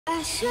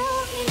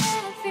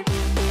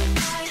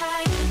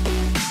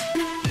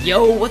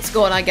Yo, what's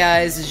going on,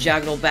 guys? It's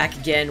Jagnole back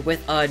again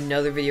with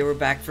another video. We're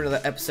back for another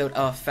episode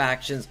of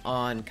Factions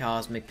on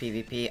Cosmic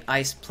PvP.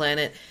 Ice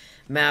Planet,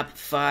 Map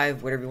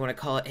 5, whatever you want to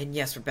call it. And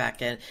yes, we're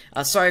back in.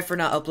 Sorry for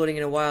not uploading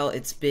in a while.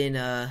 It's been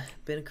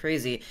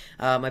crazy.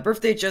 My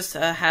birthday just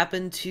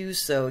happened too,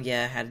 so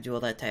yeah, I had to do all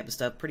that type of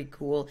stuff. Pretty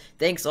cool.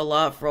 Thanks a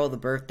lot for all the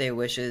birthday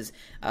wishes.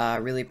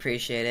 Really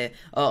appreciate it.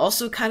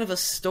 Also, kind of a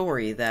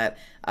story that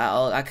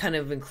I kind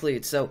of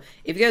include. So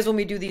if you guys want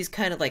me to do these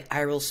kind of like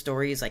IRL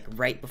stories like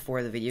right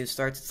before the video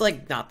starts, it's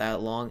like not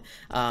that long,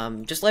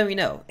 just let me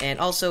know. And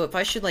also, if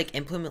I should like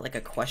implement like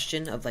a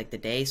question of like the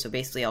day, so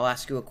basically I'll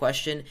ask you a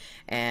question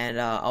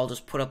and I'll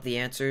just put up the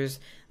answers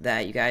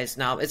that you guys,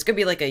 now it's gonna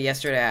be like a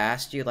yesterday I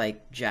asked you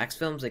like Jack's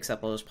films,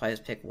 except I'll just probably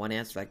just pick one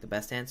answer, like the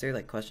best answer,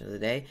 like question of the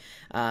day.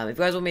 If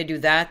you guys want me to do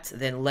that,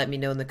 then let me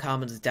know in the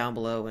comments down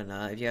below. And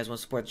if you guys want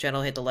to support the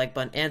channel, hit the like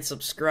button and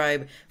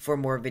subscribe for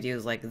more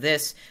videos like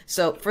this.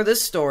 So for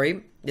this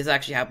story, this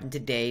actually happened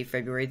today,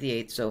 February the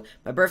 8th. So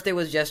my birthday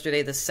was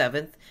yesterday, the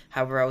 7th.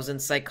 However, I was in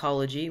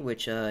psychology,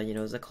 which you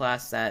know, is a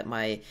class that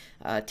my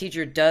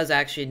teacher does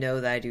actually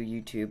know that I do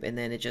YouTube, and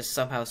then it just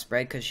somehow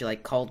spread because she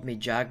like called me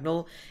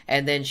Jagnole,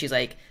 and then she's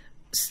like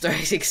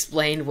started to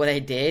explain what I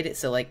did,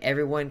 so like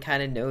everyone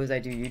kind of knows I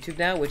do YouTube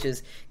now, which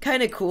is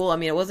kind of cool. I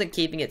mean, I wasn't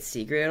keeping it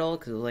secret at all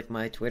because it was like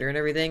my Twitter and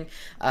everything,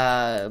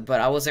 but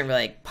I wasn't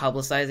really like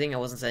publicizing. I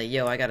wasn't saying,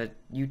 yo, I got a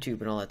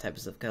YouTube and all that type of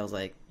stuff, because I was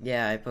like,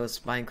 yeah, I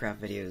post Minecraft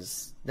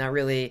videos. Not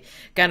really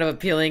kind of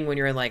appealing when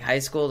you're in like high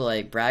school to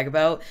like brag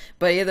about,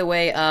 but either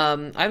way, I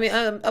mean,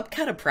 I'm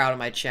kind of proud of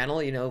my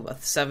channel. You know,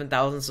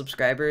 7,000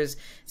 subscribers.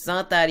 It's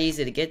not that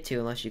easy to get to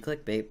unless you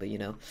clickbait, but you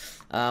know,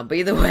 but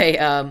either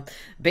way,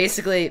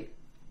 basically.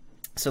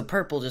 So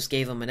Purple just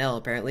gave him an L,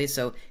 apparently.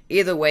 So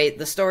either way,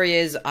 the story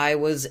is I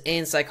was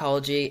in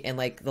psychology, and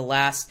like the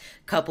last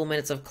couple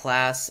minutes of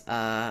class,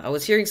 I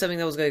was hearing something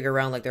that was going to go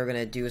around, like they were going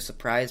to do a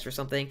surprise for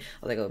something,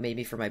 or like, oh,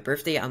 maybe for my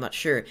birthday, I'm not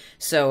sure.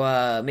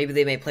 So maybe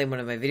they may play one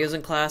of my videos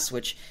in class,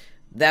 which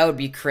that would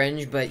be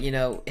cringe, but you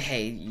know,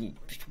 hey,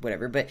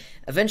 whatever. But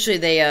eventually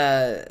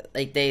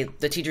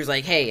the teacher's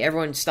like, hey,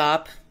 everyone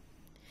stop.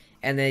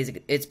 And then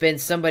it's been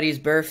somebody's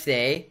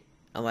birthday.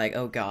 I'm like,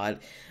 oh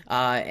god.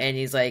 And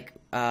he's like,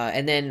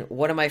 and then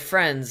one of my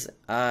friends,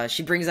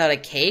 she brings out a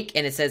cake,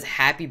 and it says,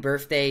 happy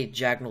birthday,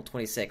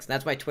 Jagnole26.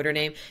 That's my Twitter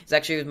name. It's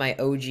actually my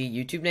OG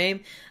YouTube name.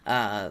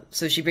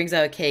 So she brings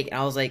out a cake, and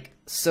I was like,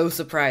 so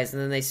surprised,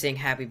 and then they sing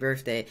happy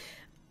birthday.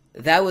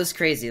 That was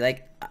crazy.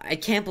 Like, I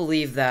can't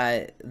believe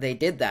that they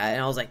did that,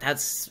 and I was like,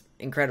 that's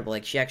incredible.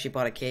 Like, she actually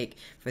bought a cake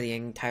for the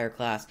entire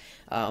class.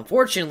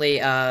 Unfortunately,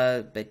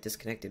 they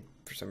disconnected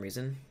for some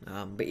reason.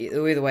 But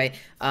either way,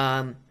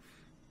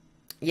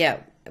 yeah,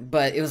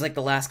 but it was like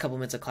the last couple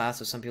minutes of class,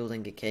 so some people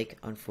didn't get cake,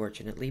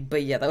 unfortunately.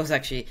 But yeah, that was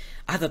actually,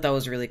 I thought that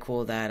was really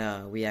cool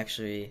that we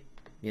actually,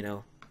 you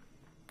know,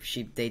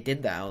 they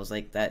did that. I was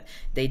like, that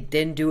they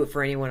didn't do it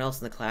for anyone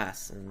else in the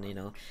class, and you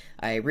know,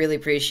 I really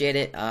appreciate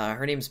it.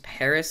 Her name's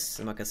Paris.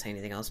 I'm not gonna say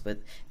anything else, but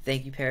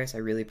thank you, Paris. I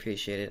really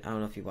appreciate it. I don't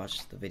know if you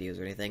watched the videos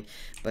or anything,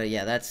 but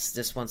yeah, that's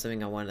just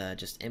something I wanted to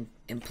just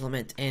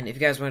implement. And if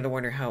you guys wanted to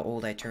wonder how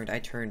old I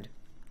turned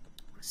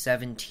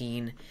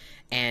 17,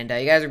 and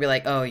you guys would be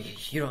like, oh,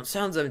 you don't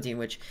sound 17,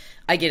 which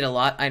I get a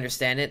lot. I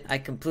understand it. I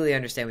completely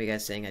understand what you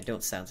guys are saying. I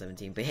don't sound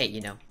 17, but hey, you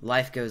know,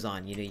 life goes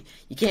on. You know,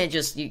 you can't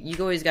just, you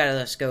always gotta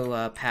just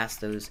go past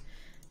those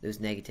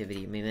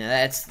negativity. I mean,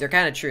 they're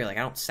kind of true. Like,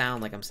 I don't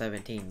sound like I'm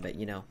 17, but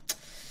you know,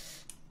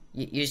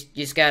 you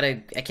just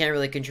gotta, I can't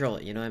really control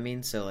it, you know what I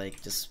mean? So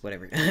like, just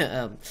whatever.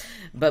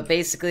 But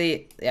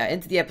basically, yeah,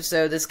 into the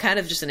episode. This is kind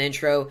of just an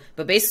intro,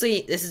 but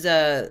basically this is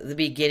the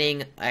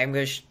beginning. I'm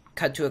gonna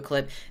cut to a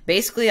clip.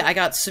 Basically, I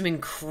got some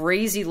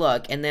crazy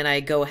luck, and then I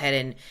go ahead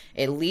and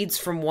it leads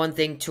from one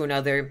thing to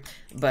another.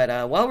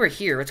 But while we're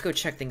here, let's go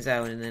check things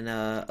out. And then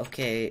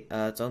okay,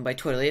 it's owned by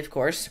Twiddly, of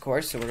course.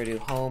 So we're gonna do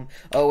home.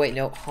 Oh wait,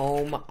 no,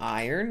 home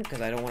iron, because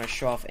I don't want to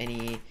show off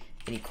any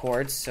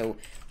cords. So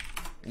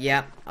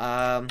yeah,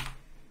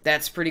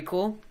 that's pretty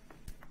cool.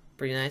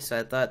 Pretty nice. So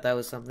I thought that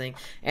was something.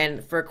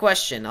 And for a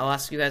question, I'll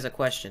ask you guys a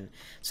question.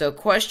 So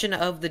question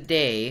of the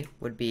day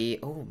would be,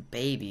 oh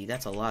baby,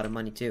 that's a lot of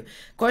money too.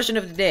 Question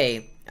of the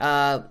day.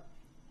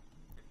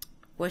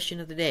 Question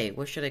of the day.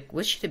 What should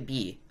it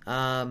be?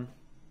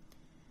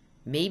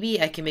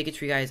 Maybe I can make it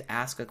so you guys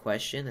ask a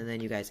question and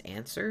then you guys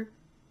answer.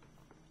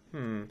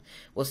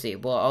 We'll see.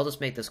 Well, I'll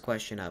just make this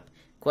question up.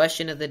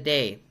 Question of the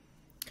day.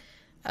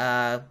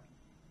 How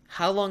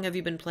long have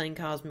you been playing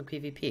Cosmic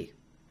PvP?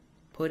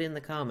 Put in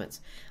the comments.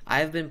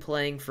 I've been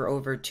playing for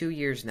over 2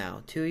 years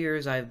now. 2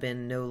 years I've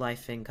been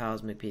no-lifing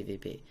Cosmic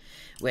PvP.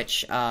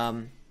 Which,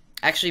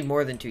 actually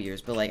more than 2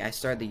 years, but like I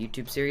started the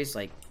YouTube series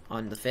like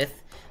on the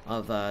 5th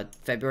of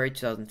February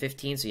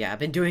 2015. So yeah, I've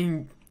been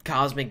doing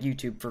Cosmic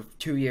YouTube for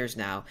 2 years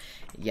now.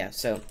 Yeah,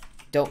 so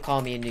don't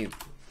call me a noob,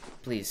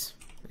 please.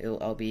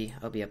 I'll be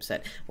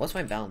upset. What's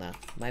my bal now?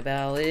 My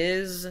bal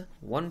is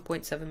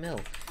 1.7 mil.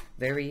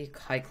 Very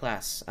high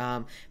class.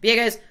 But yeah,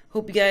 guys,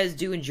 hope you guys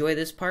do enjoy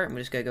this part. I'm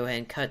just gonna go ahead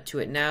and cut to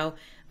it now.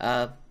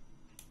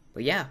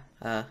 But yeah,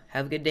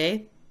 have a good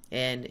day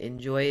and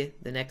enjoy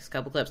the next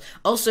couple clips.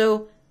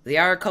 Also, they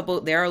are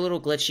a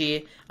little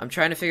glitchy. I'm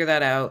trying to figure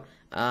that out.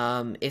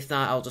 If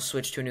not, I'll just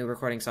switch to a new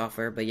recording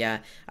software. But yeah,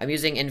 I'm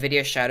using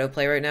NVIDIA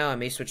Shadowplay right now. I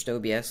may switch to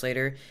OBS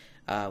later.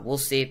 We'll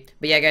see.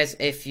 But yeah, guys,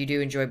 if you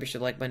do enjoy, be sure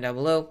to like button down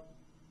below.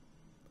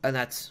 And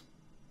let's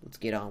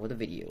get on with the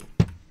video.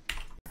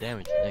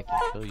 Damage, Nick,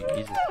 can kill you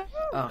easily.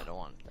 Oh, I don't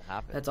want it to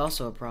happen. that's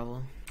also a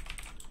problem.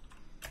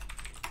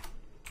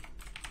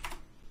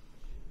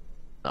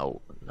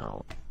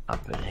 No,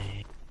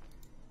 happening.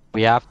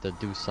 We have to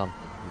do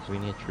something because we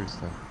need truth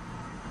then.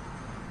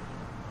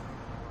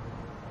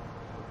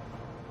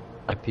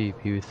 I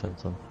PvP with them,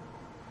 so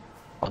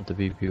I want to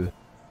PvP with.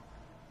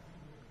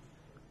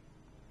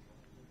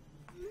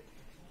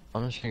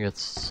 I'm just gonna get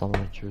some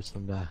of my truth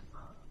back.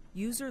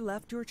 User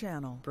left your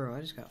channel. Bro,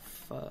 I just got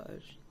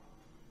fudged.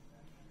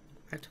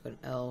 I took an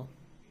L.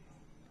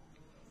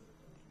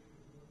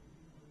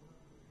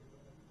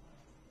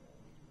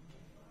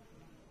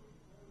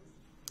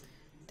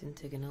 Didn't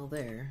take an L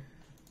there.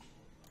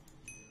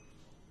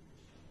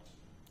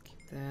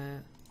 Keep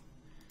that.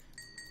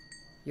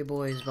 Your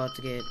boy is about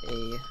to get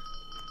a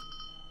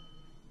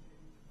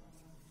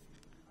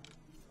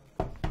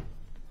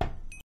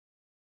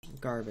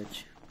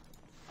garbage.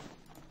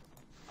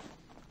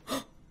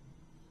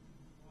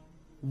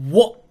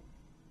 What?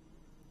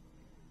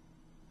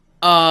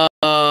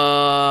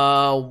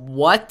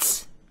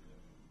 What?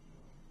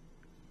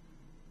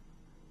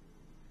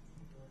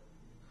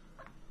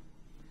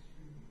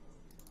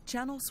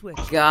 Channel switch.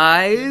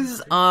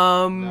 Guys,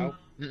 Nope.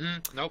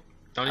 Nope.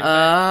 Don't even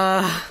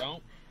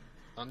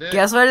Don't do it.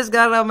 guess what I just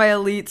got on my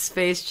elite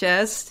space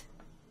chest?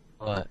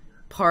 What?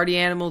 Party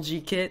animal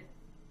GKIT.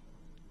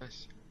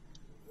 Nice.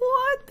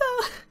 What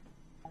the?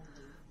 Give me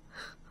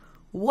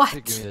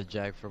What? the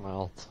jag for my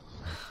ult.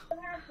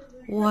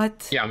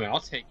 What? Yeah, I mean, I'll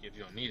take it if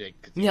you don't need it.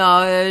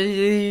 No,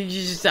 you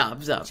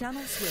stop.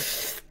 Channel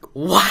switch.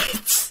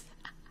 What?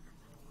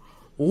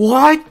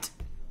 What?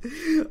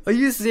 Are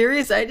you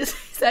serious? I just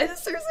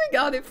seriously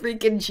got a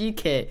freaking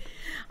GKIT.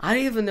 I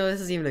don't even know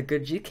this is even a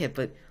good GKIT,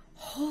 but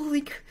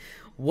holy,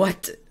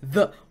 what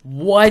the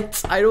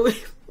what? I don't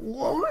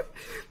what?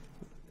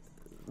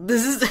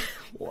 This is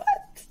what?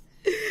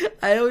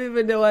 I don't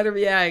even know how to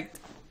react.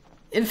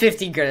 In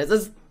 15 credits,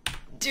 let's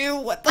do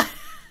what the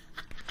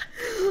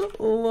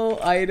lol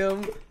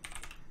item,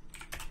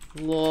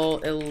 lol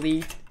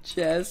elite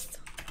chest,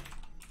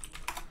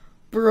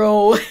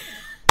 bro.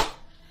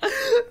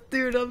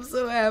 Dude, I'm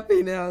so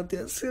happy now.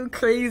 That's so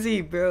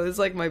crazy, bro. It's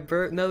like my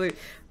bro,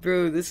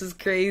 this is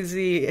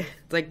crazy.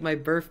 It's like my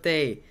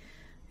birthday.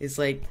 It's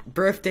like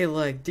birthday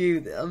luck,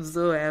 dude. I'm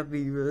so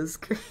happy, bro. It's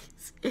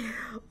crazy.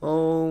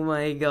 Oh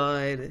my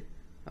god.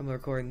 I'm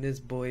recording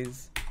this,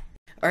 boys.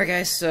 Alright,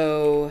 guys,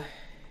 so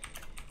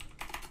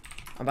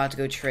I'm about to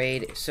go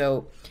trade.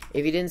 So,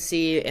 if you didn't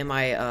see in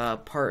my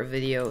part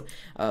video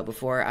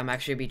before, I'm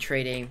actually be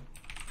trading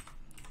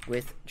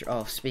with.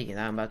 Oh, speaking of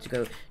that, I'm about to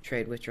go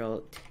trade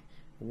withdrawal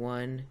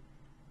 1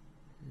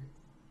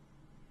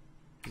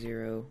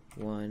 0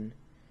 1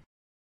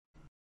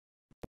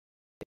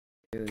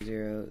 0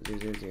 0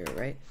 0 0,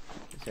 right?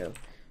 So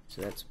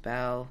that's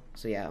bow.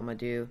 So yeah, I'm gonna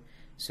do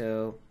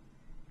so.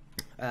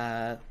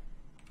 So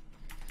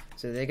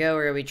there you go.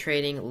 We're gonna be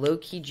trading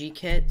low-key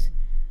GKIT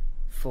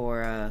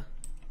for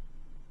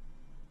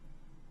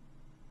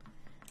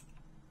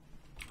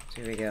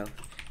So here we go.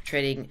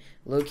 Trading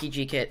low-key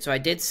GKIT. So I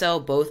did sell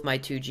both my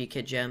 2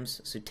 GKIT gems.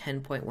 So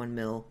 10.1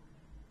 mil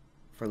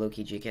for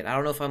low-key GKIT. I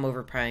don't know if I'm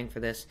overpaying for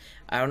this.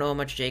 I don't know how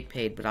much Jake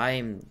paid, but I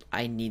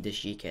need this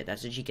GKIT.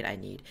 That's the GKIT I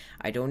need.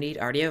 I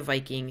already have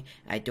Viking.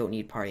 I don't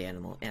need Party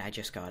Animal, and I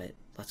just got it.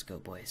 Let's go,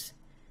 boys.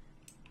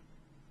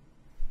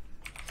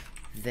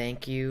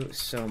 Thank you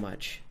so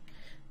much.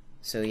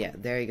 So yeah,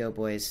 there you go,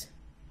 boys.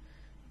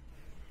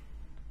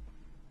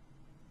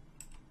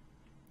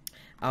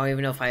 I don't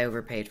even know if I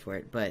overpaid for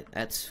it, but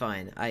that's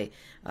fine. I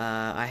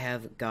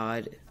have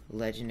God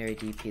Legendary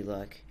DP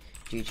luck.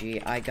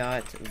 GG. I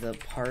got the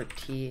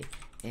Party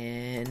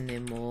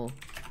Animal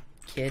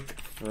kit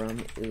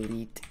from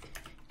Elite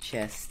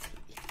Chest.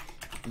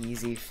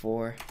 Easy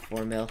 4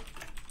 mil.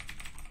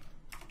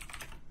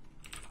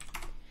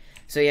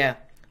 So yeah,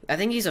 I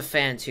think he's a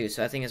fan too,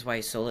 so I think that's why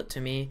he sold it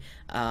to me.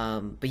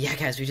 But yeah,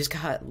 guys, we just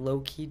got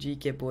low-key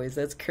G-Kit, boys.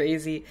 That's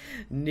crazy.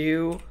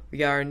 We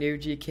got our new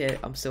G-Kit.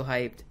 I'm so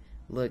hyped.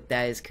 Look,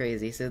 that is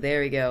crazy. So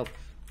there we go.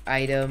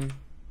 Item.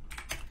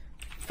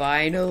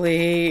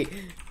 Finally.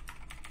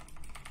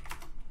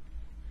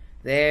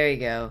 There we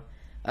go.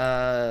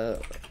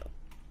 There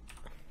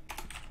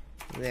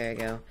we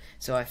go.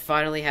 So I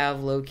finally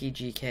have low-key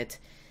G-Kit.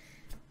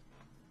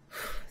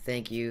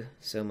 Thank you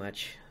so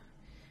much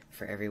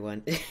for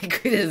everyone.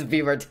 This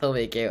Beaver told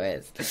me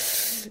KOS.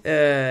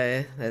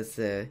 That's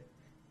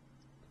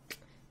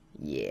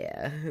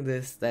yeah.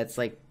 That's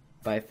like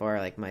by far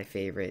like my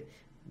favorite.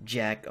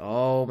 Jack.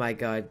 Oh my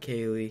god,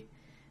 Kaylee.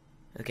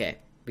 Okay.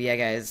 But yeah,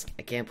 guys,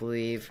 I can't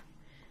believe.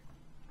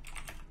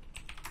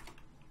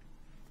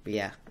 But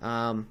yeah,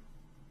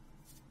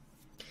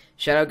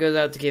 shout out goes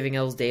out to Giving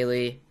L's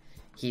Daily.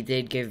 he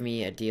did give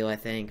me a deal, I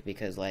think,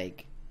 because,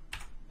 like,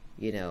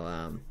 you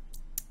know,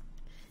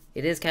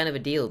 it is kind of a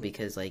deal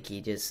because, like,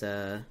 he just,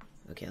 okay,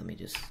 let me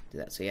just do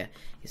that. So, yeah,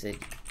 he said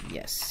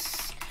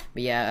yes.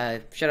 But, yeah,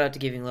 shout out to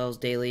Giving Levels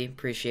Daily.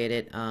 Appreciate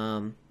it.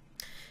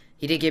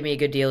 He did give me a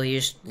good deal. He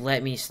just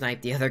let me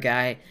snipe the other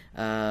guy.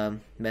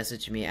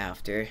 Messaged me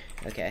after.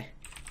 Okay,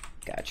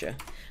 gotcha.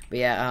 But,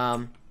 yeah, I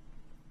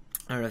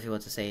don't know if he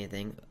wants to say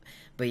anything.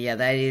 But yeah,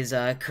 that is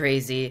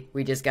crazy.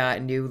 We just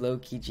got new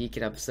low-key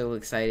G-Kit. I'm so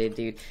excited,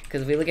 dude.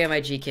 Because if we look at my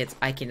G-Kits,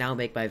 I can now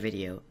make my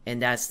video.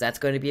 And that's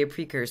going to be a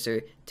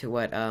precursor to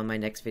what my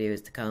next video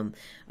is to come.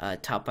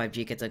 Top 5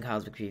 G-Kits on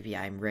CosmicPvP.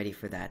 I'm ready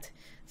for that.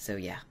 So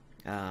yeah.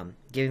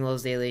 Giving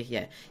Lows Daily.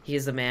 Yeah,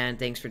 he's the man.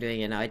 Thanks for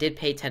doing it. Now, I did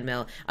pay 10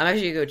 mil. I'm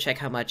actually going to go check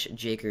how much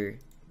Jaker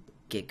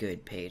Get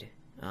Good paid.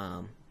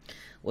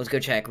 Let's go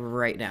check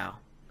right now.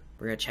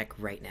 We're going to check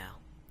right now.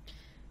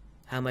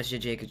 How much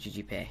did Jaker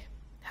GG pay?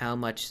 How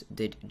much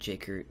did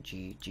Jaker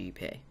GG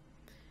pay?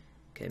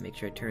 Okay, make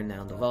sure I turn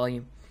down the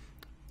volume.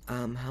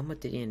 How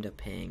much did he end up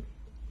paying?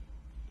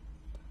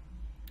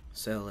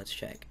 So, let's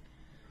check.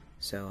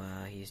 So,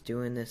 he's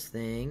doing this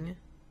thing.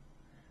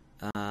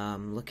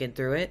 Looking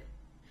through it.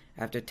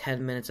 After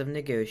 10 minutes of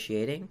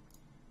negotiating.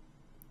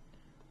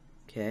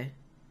 Okay.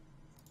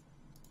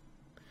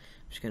 I'm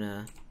just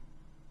gonna...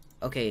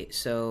 Okay,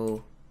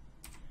 so...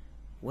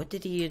 What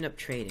did he end up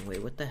trading?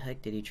 Wait, what the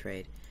heck did he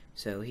trade?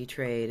 So, he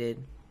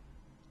traded...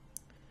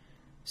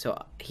 So,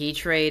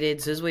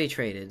 this is what he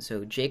traded.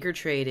 So, Jaker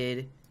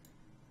traded...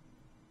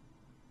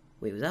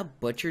 Wait, was that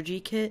Butcher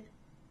G-Kit?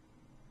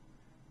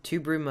 2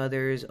 Brood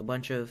Mothers, a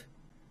bunch of...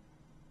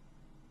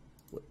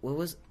 What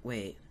was...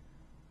 Wait.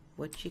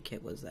 What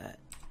G-Kit was that?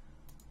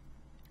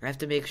 I have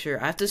to make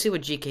sure... I have to see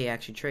what GK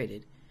actually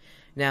traded.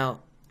 Now,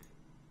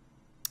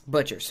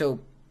 Butcher. So,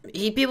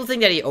 people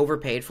think that he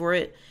overpaid for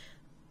it.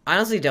 I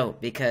honestly don't,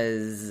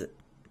 because...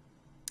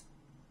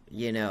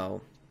 You know...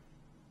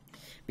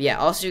 But yeah,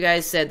 also you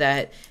guys said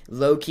that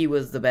Loki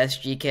was the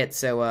best G-Kit,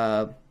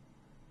 so,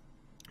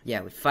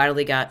 yeah, we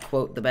finally got,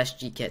 quote, the best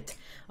G-Kit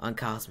on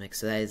Cosmic,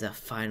 so that is,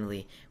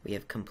 finally, we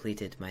have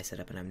completed my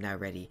setup, and I'm now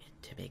ready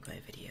to make my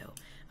video.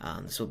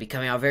 This will be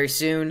coming out very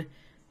soon.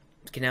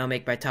 I can now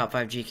make my top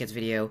 5 G-Kits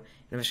video, and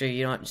I'm gonna show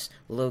you not just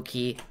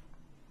low-key.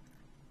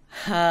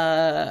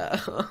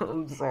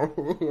 I'm sorry,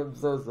 I'm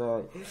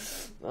so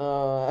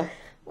sorry.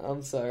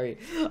 I'm sorry.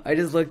 I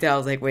just looked out, I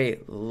was like,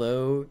 wait,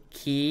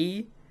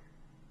 low-key?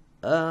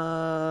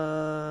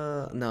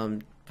 No,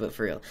 but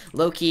for real.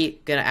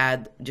 Low-key,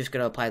 just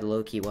gonna apply the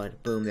low-key one.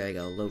 Boom, there you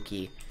go,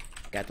 low-key.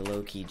 Got the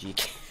low-key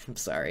GK. I'm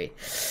sorry.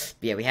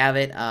 But yeah, we have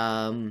it.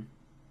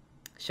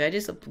 Should I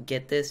just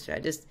get this?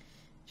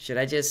 Should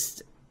I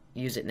just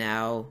use it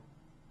now?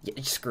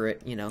 Yeah, screw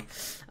it, you know.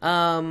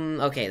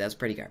 Okay, that's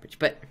pretty garbage.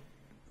 But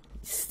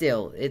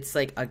still, it's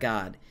like a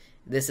god.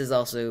 This is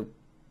also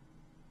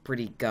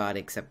pretty god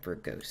except for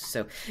ghosts.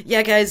 So,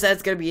 yeah, guys,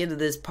 that's gonna be the end of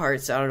this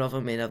part. So I don't know if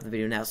I'm in the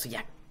video now. So,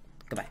 yeah.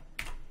 Goodbye.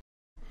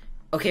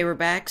 Okay, we're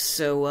back.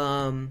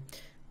 So,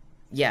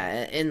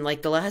 yeah, in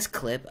like the last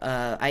clip,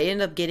 I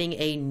ended up getting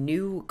a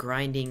new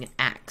grinding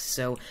axe.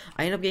 So,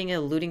 I ended up getting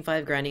a looting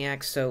 5 grinding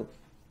axe. So,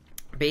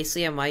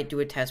 basically, I might do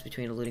a test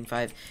between a looting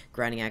 5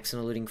 grinding axe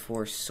and a looting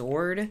 4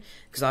 sword.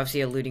 Because obviously,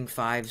 a looting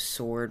 5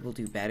 sword will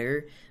do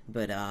better.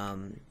 But, I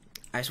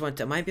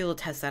might be able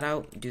to test that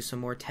out, do some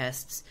more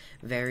tests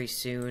very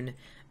soon.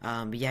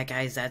 But yeah,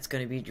 guys, we're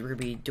gonna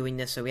be doing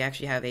this. So we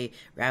actually have a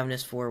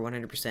Ravenous for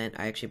 100%.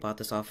 I actually bought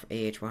this off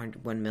AH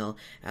 1 mil.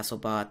 I also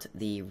bought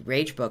the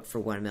Rage Book for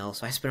 1 mil.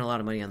 So I spent a lot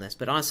of money on this.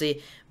 But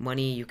honestly,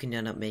 money you can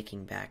end up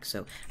making back.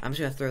 So I'm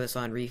just gonna throw this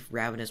on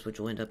Ravenous,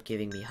 which will end up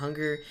giving me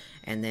hunger.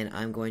 And then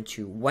I'm going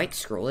to white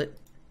scroll it.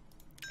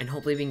 And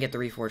hopefully we can get the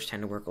Reforged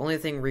 10 to work. Only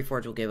thing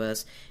Reforged will give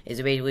us is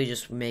it basically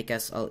just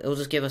it'll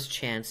just give us a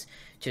chance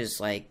to just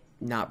like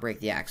not break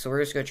the axe. So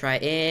we're just gonna try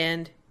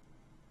and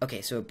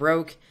okay, so it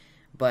broke.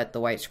 But the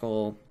white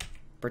scroll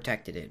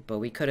protected it. But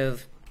we could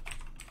have...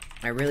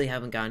 I really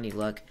haven't got any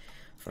luck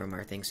from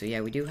our thing. So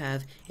yeah, we do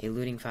have a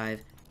looting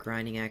 5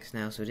 grinding axe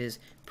now. So it is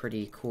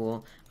pretty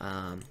cool.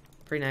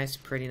 Pretty nice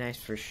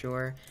for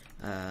sure.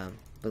 But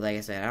like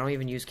I said, I don't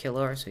even use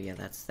Killer. So yeah,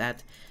 that's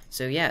that.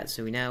 So yeah,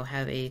 so we now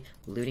have a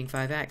looting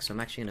 5 axe. So I'm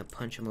actually going to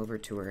punch him over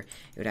to where it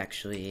would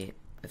actually...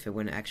 If it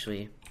wouldn't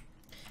actually...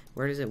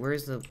 Where is it? Where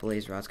is the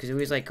blaze rods? Because you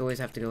always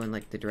have to go in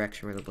like the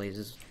direction where the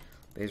blaze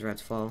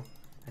rods fall.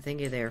 I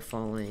think they're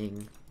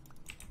falling.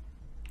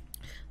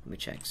 Let me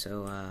check.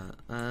 So,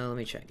 let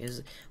me check.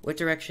 What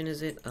direction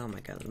is it? Oh my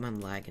god, I'm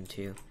lagging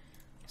too.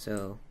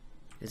 So,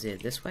 is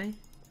it this way?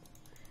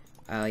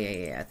 Oh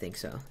yeah, I think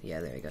so.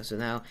 Yeah, there you go. So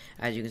now,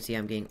 as you can see,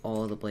 I'm getting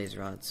all the blaze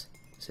rods.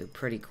 So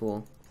pretty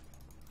cool.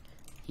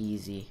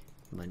 Easy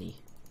money.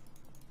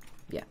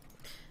 Yeah.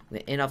 I'm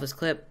gonna end off this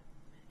clip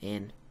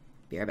and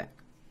be right back.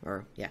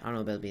 Or yeah, I don't know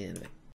if that'll be the end of it.